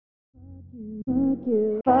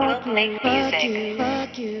Make music.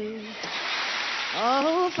 Fuck you.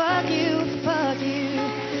 Oh, fuck you, fuck you,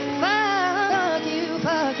 fuck you,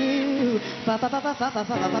 fuck you.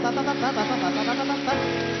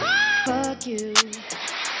 Fuck you.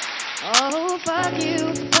 Oh, fuck you,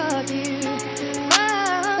 fuck you,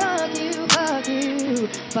 fuck you, fuck you.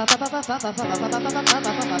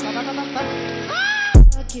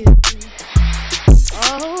 Fuck you.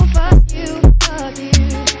 Oh, fuck you, fuck you,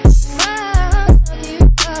 fuck you,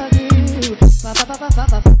 fuck you.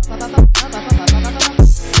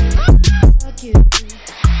 Fuck you.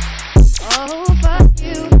 Oh, fuck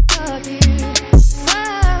you, fuck you, fuck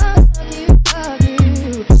you, fuck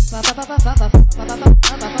you.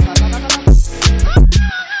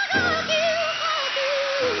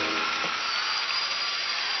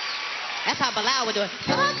 That's how Bilal would do it.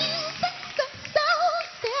 Fuck you.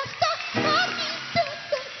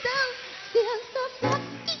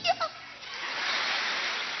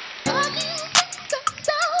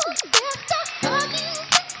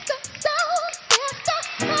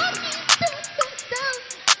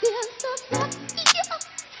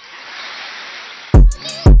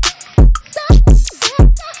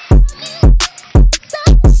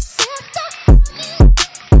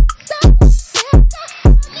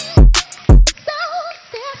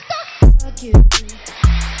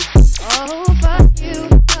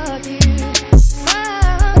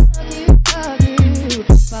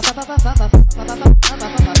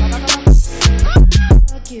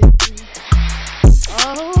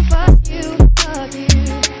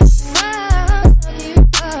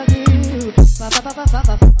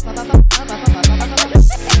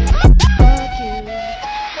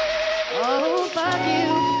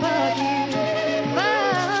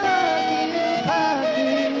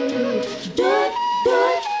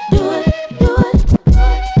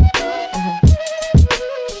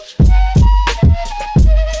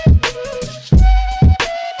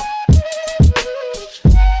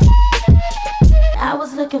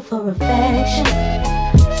 For affection,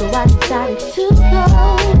 so I decided to go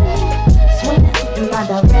swinging in my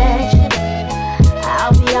direction.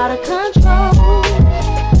 I'll be out of control.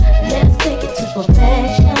 Let's take it to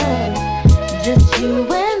perfection, just you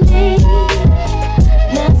and me.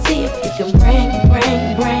 Let's see if you can bring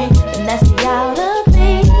the nasty out of me.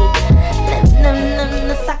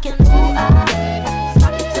 Suck it,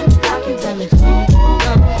 suck it to me like you tell me to.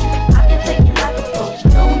 I can take it like a pro.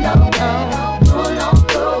 No.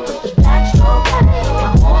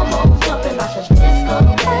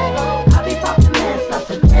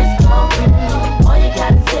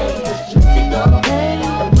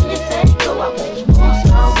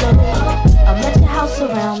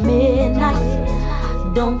 Around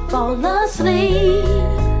midnight, don't fall asleep.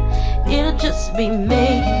 It'll just be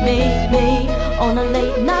me on a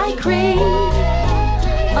late night creep.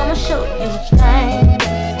 I'ma show you things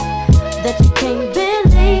that you can't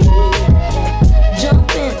believe.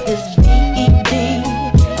 Jump in this BED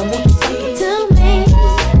and when you suck it to me,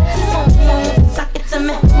 suck it to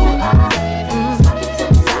me. Suck it to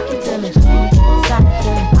me, suck it to me, suck it to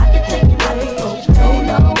me. I can take it like a pro.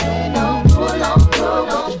 No.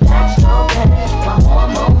 My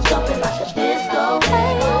hormones jumping like a disco.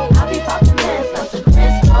 I be popping mess like some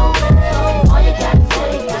Crisco. All you gotta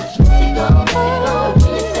say is go.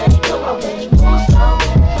 When you say go, I want you more slow.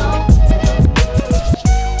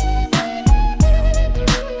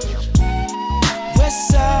 West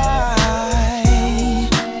side.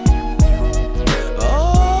 Oh,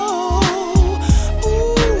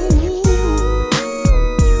 ooh.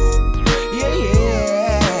 Yeah.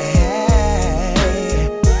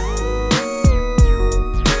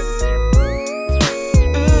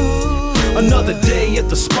 Another day at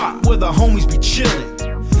the spot where the homies be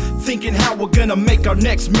chillin', thinking how we're gonna make our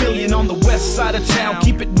next million on the west side of town.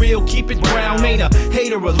 Keep it real, keep it brown. Ain't a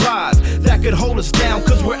hater alive that could hold us down,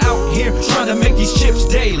 cause we're out here trying to make these chips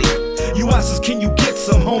daily. You ask us, can you get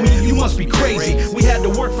some, homie? You must be crazy. We had to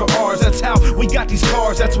work for ours, that's how we got these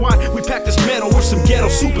cars. That's why we pack this metal, we're some ghetto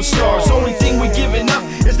superstars. Only thing we giving up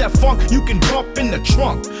is that funk you can bump in the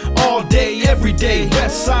trunk. All day, every day,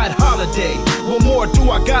 west side holiday. What more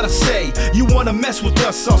do I gotta say? You wanna mess with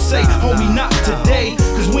us, I'll say, homie, not today.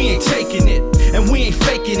 Cause we ain't taking it, and we ain't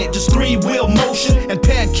faking it. Just 3-wheel motion and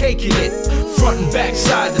pancaking it. Front and back,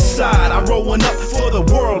 side to side. I roll one up for the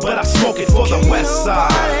world, but I smoke it for the west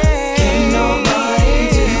side. Can't nobody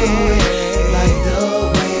do it like the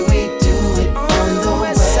way we do it on the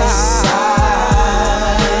west side.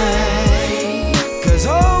 Cause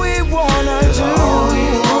all we wanna do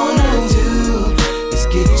is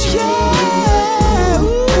get you on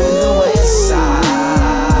the west side.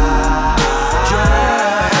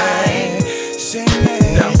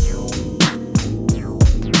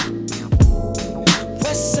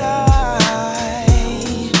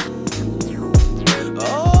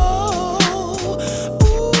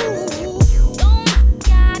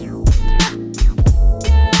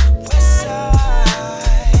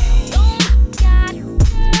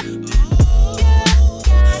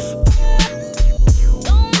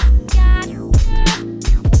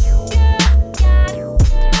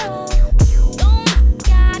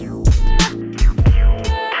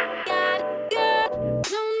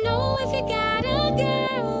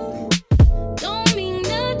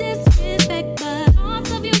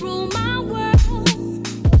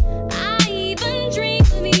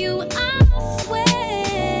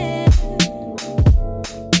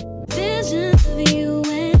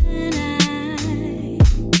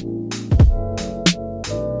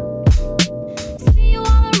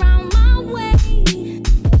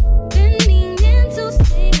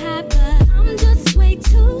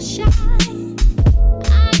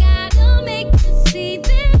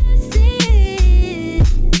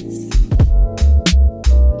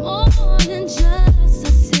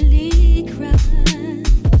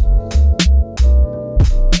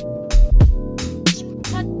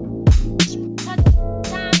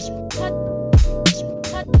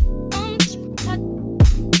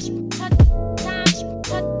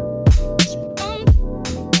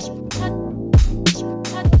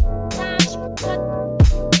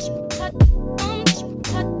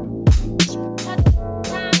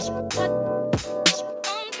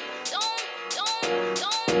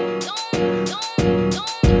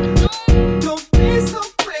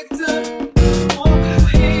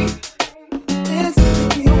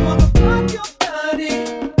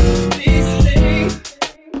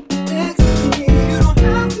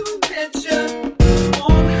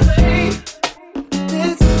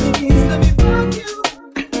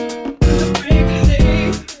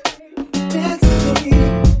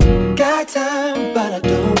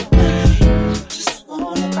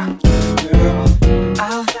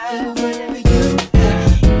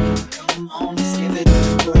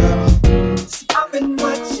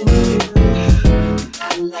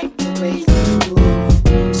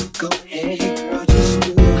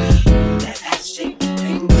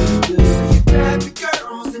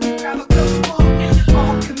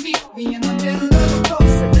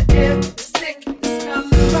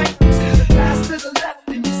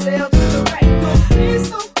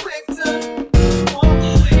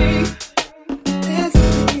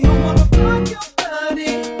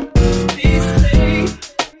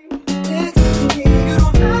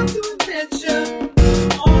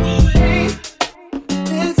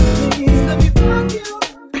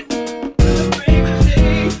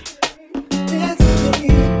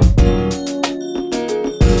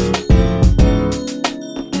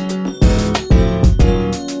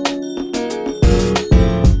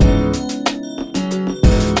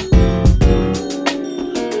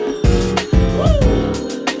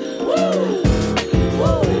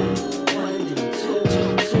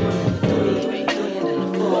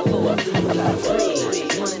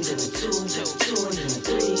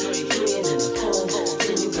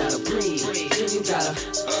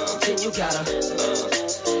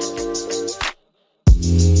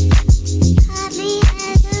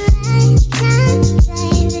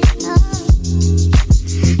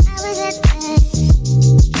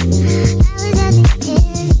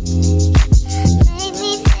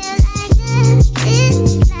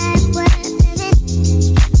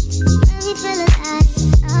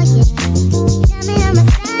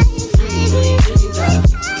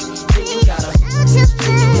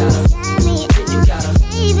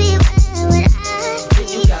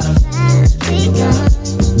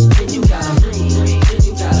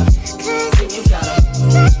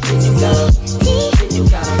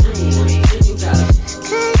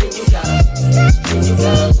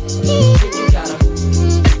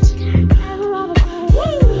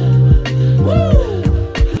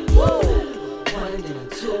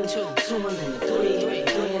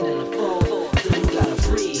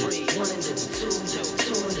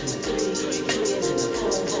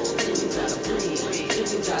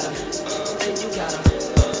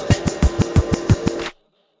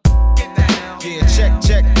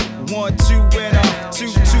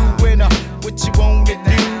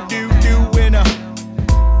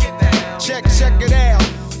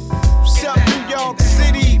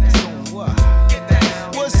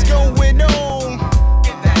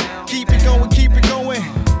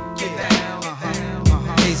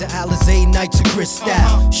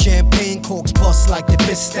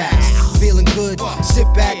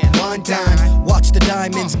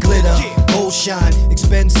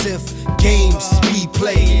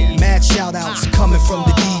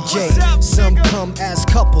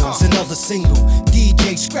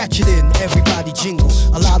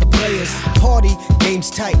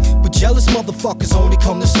 Motherfuckers only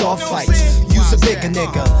come to start fights. Use a bigger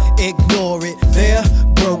nigga, ignore it. They're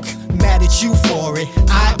broke, mad at you for it.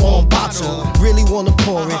 I on bottle, really wanna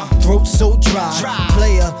pour it. Throat so dry,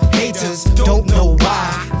 player haters don't know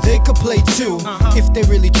why. They could play too if they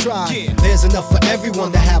really try. There's enough for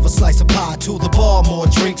everyone to have a slice of pie. To the bar, more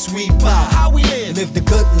drinks we buy. How we live the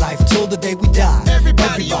good life till the day we die.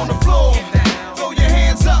 Everybody on the floor, throw your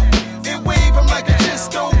hands up and wave them like I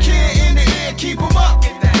just don't care. In the air, keep them up.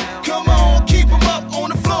 Come on, keep them up on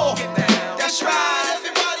the floor. That's right,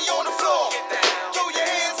 everybody on the floor. Throw your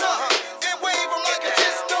hands up and wave them like I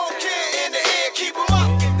just don't care. In the air, keep them up.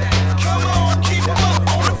 Come on, keep them up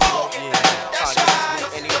on the floor. That's right.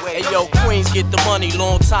 Hey yo, Queens get the money,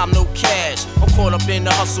 long time no cash. I'm caught up in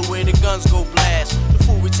the hustle where the guns go blast. The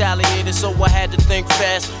fool retaliated, so I had to think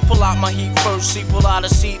fast. Pull out my heat first, see, pull out a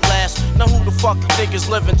seat last. Now who the fuck you think is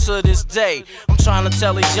living to this day? I'm trying to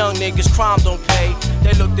tell these young niggas crime don't pay.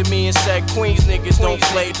 They looked at me and said, Queens niggas don't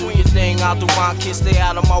play. Do your thing, I'll do mine, kids stay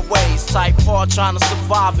out of my ways. Type hard trying to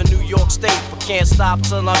survive in New York State, but can't stop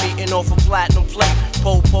till I'm eating off a platinum plate.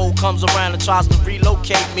 Po-po comes around and tries to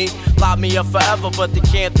relocate me. Lock me up forever, but they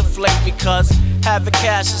can't deflate me, cause having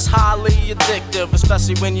cash is highly addictive,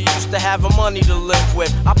 especially when you used to having money to live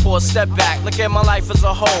with. I pour a step back, look at my life as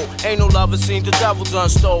a whole. Ain't no lover seen the devil done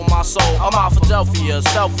stole my soul. I'm out Philadelphia,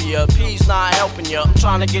 selfie, P's not helping ya. I'm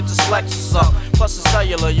trying to get this Lexus up, plus the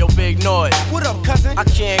cellular, yo, big noise. What up, cousin? I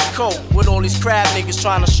can't cope with all these crab niggas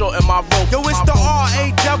trying to shorten my rope. Yo, it's the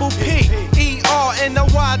R-A-P-P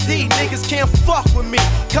E-R-N-O-Y-D. Niggas can't fuck with me.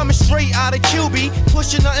 Coming straight out of QB,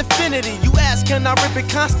 pushing the infinity. You ask, can I rip it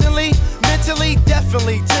constantly? Mentally,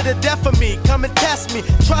 definitely, to the death of me. Come and test me,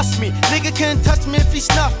 trust me. Nigga can't touch me if he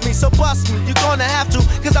snuff me, so bust me. You're gonna have to,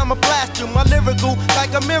 cause I'ma blast you. My lyrical,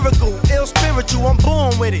 like a miracle. Ill spiritual, I'm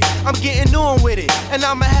born with it. I'm getting on with it. And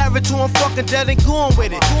I'ma have it till I'm fucking dead and gone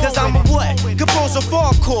with it. Cause I'm a what? Composer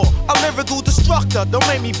hardcore, a lyrical destructor. Don't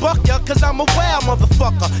make me buck ya, cause I'm a wild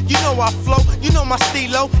motherfucker. You know I flow, you know my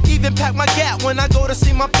stilo. Even pack my gap when I go to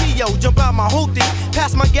see my P.O. Jump out my hoopty,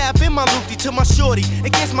 pass my gap in my loopty to my shorty.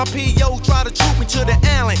 Against my P.O. try to troop me to the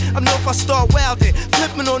island. I know if I start wildin',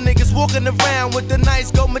 flipping on niggas walking around with the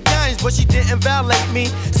nice gold medallions, but she didn't violate me.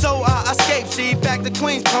 So I escaped, see, back to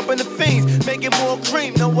Queens, pumping the fiends, making more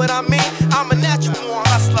cream, know what I mean? I'm a natural born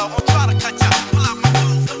hustler, I'm trying to cut ya, pull out my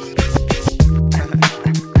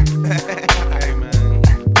Hey man,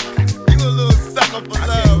 you a little sucker for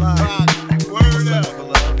love, Rock. Word up.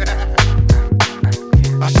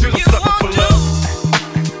 I should have sucker for love.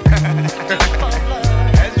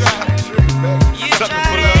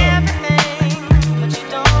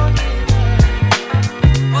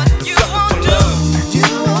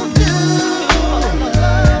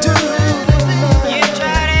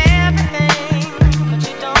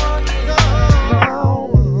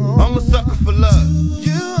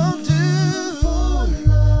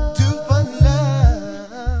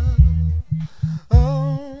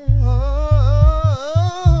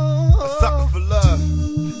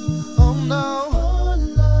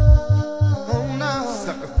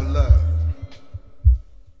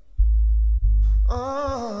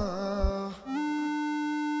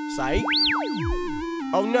 Psych.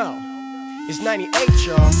 Oh no, it's 98,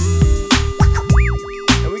 y'all.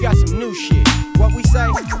 And we got some new shit. What we say?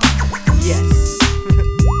 Yes.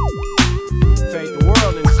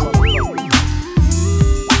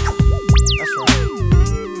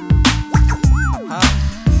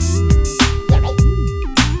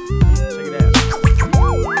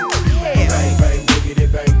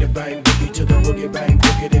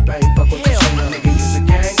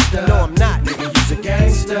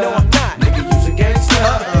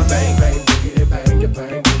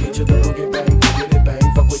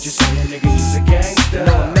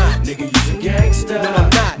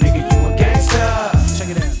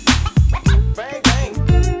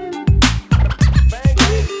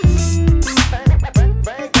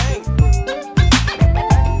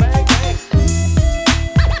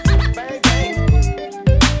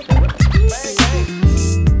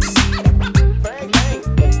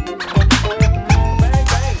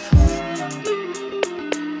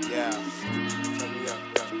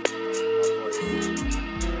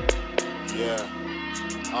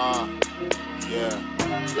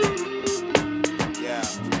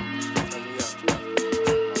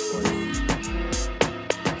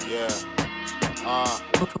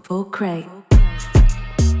 for Craig.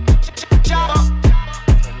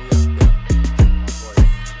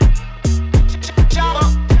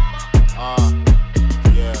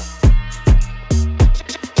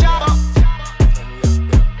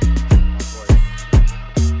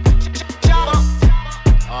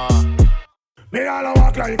 Me all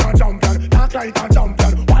walk like a champion, talk like a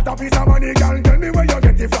champion. What a piece of money, girl, tell me where you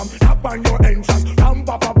get it from. Tap on your entrance, ram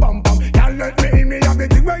pa pa pam pam. Girl, let me in, me have the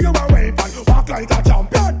thing where you are waiting. Walk like a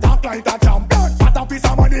champion, talk like a champion. What a piece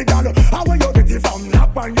of money, girl, how where you get it from?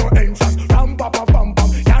 Tap on your entrance, ram pa pa pam pam.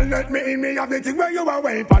 Girl, let me in, me have the thing where you are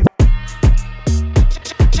waiting.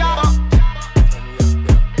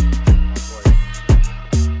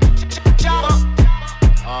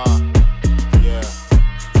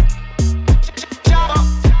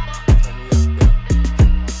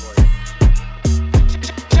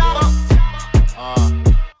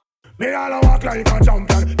 Me all walk like a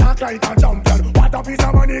champion, talk like a champion. What a piece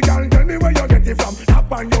of money, girl, tell me where you get it from.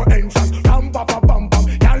 Tap on your entrance, ram pa pa pam pam.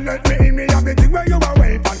 Girl, let me in, me have the thing where you are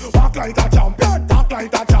waiting. Walk like a champion, talk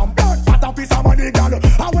like a champion. What a piece of money, girl,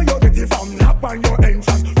 how where you get it from? Tap on your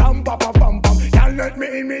entrance, ram pa pa pam pam. Girl, let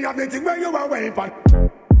me in, me have the thing where you are waiting.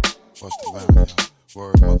 What's the vibe, y'all?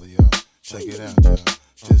 Word mother, y'all. Check it out, y'all.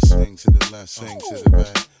 Just swing to the left, swing to the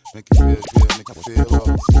right. Make it feel good, make it feel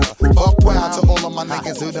old. Buck wild to all of my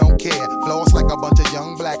niggas who don't care. Floss like a bunch of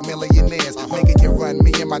young black millionaires. Making you run,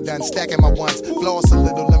 me and my done stacking my ones. Floss a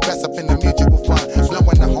little, invest up in the mutual fund.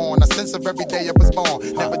 Blowing the horn, a sense of every day I was born.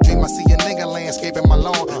 Never dream I see a nigga landscaping my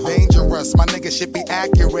lawn. Dangerous, my nigga should be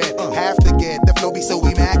accurate. Have to get, the flow be so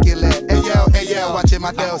immaculate. Hey yo, watching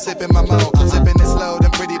my dough, sipping my mo. Sipping it slow,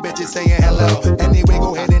 them pretty bitches saying hello. Anyway,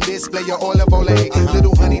 go ahead and display your olive oil.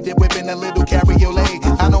 Little honey dip whipping a little cabriolet.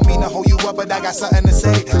 I don't mean to hold you up, but I got something to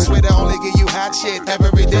say. Swear to only give you hot shit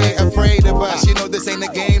every day. Afraid of us, you know this ain't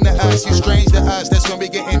a game to us. You strange to us, that's when we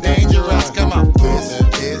getting dangerous. Come on.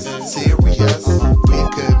 This is serious. We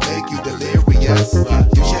could make you delirious.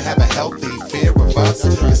 You should have a healthy fear of us.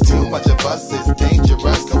 Cause too much of us is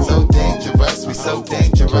dangerous. So dangerous, we so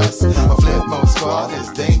dangerous. My flip mode squad is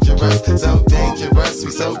dangerous. So dangerous,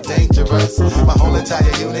 we so dangerous. My whole entire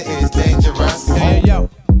unit is dangerous. Hey yo.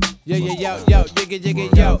 Yo, yo, yo, yo, jiggy, jiggy,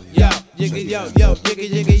 yo, yo, jiggy, yo, yo, jiggy,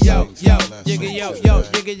 jiggy, yo, yo, jiggy, yo, yo,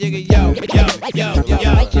 jiggy, jiggy, yo, yo, yo,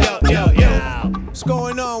 yo, yo, yo. What's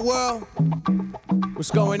going on, world?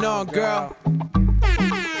 What's going on, girl?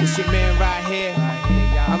 It's your man right here.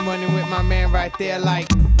 I'm running with my man right there like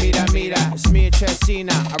mira, mira, it's me and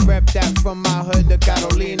Chesina. I rep that from my hood to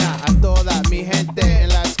Carolina. I throw that mi gente en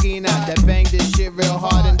la esquina. That bang this shit real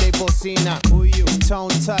hard and they bocina. It's tone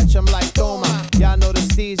touch, I'm like toma. Y'all know the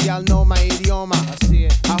steez, y'all know my idioma. I see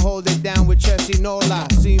it. I hold it down with Chesinola.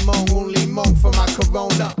 Simón, un limón for my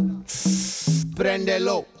corona.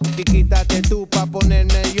 Prendelo, y quítate tú pa'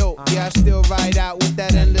 ponerme yo. Yeah, I still ride out with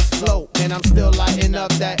that endless flow. And I'm still lighting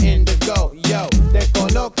up that indigo. Yo, te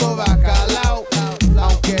conozco bacalao.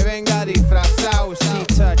 Aunque venga disfrazado. She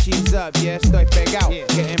touch, he's up, yeah, estoy pegado.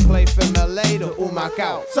 Getting play from LA to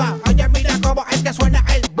Humacao. Oye, mira cómo es que suena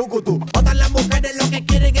el bugutu. Todas las mujeres lo que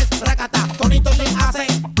quieren es racata. Tonito le hace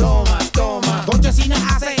toma, toma. Don Chesina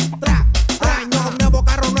hace tra, tra. Año nuevo,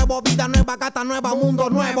 carro nuevo, vida nueva, gata nueva, mundo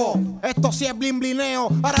nuevo. Esto sí es blin blineo.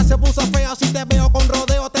 Ahora se puso feo, si te veo con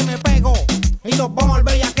rodeo te me pego. Y nos vamos al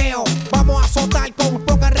bellaqueo. Vamos a azotar con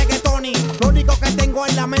poca reggaetón. Lo único que tengo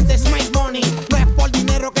en la mente es make money. No es por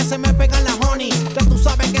dinero que se me pegan las honey. Ya tú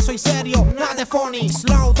sabes que soy serio, nada de funny.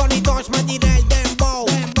 Slow, Tony Dodge, me tiré el dembow.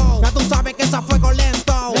 Ya tú sabes que esa fuego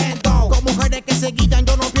lento. Con mujeres que se guillan,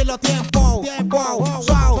 yo no pierdo tiempo.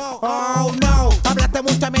 So, oh no. Hablaste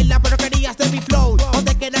mucha mierda, pero querías de mi flow.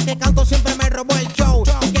 Donde quieras que canto, siempre me robó el show.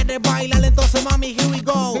 Tú quieres bailar, entonces mami, here we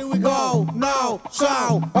go. No,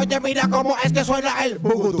 so, oye, mira cómo es que suena el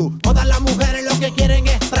bugutu. Todas las mujeres lo que quieren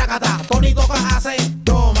es tracata. Tony Toca hace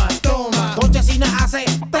toma, toma. Don Chesina hace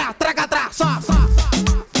tra, traca, tra, sa, sa, sa.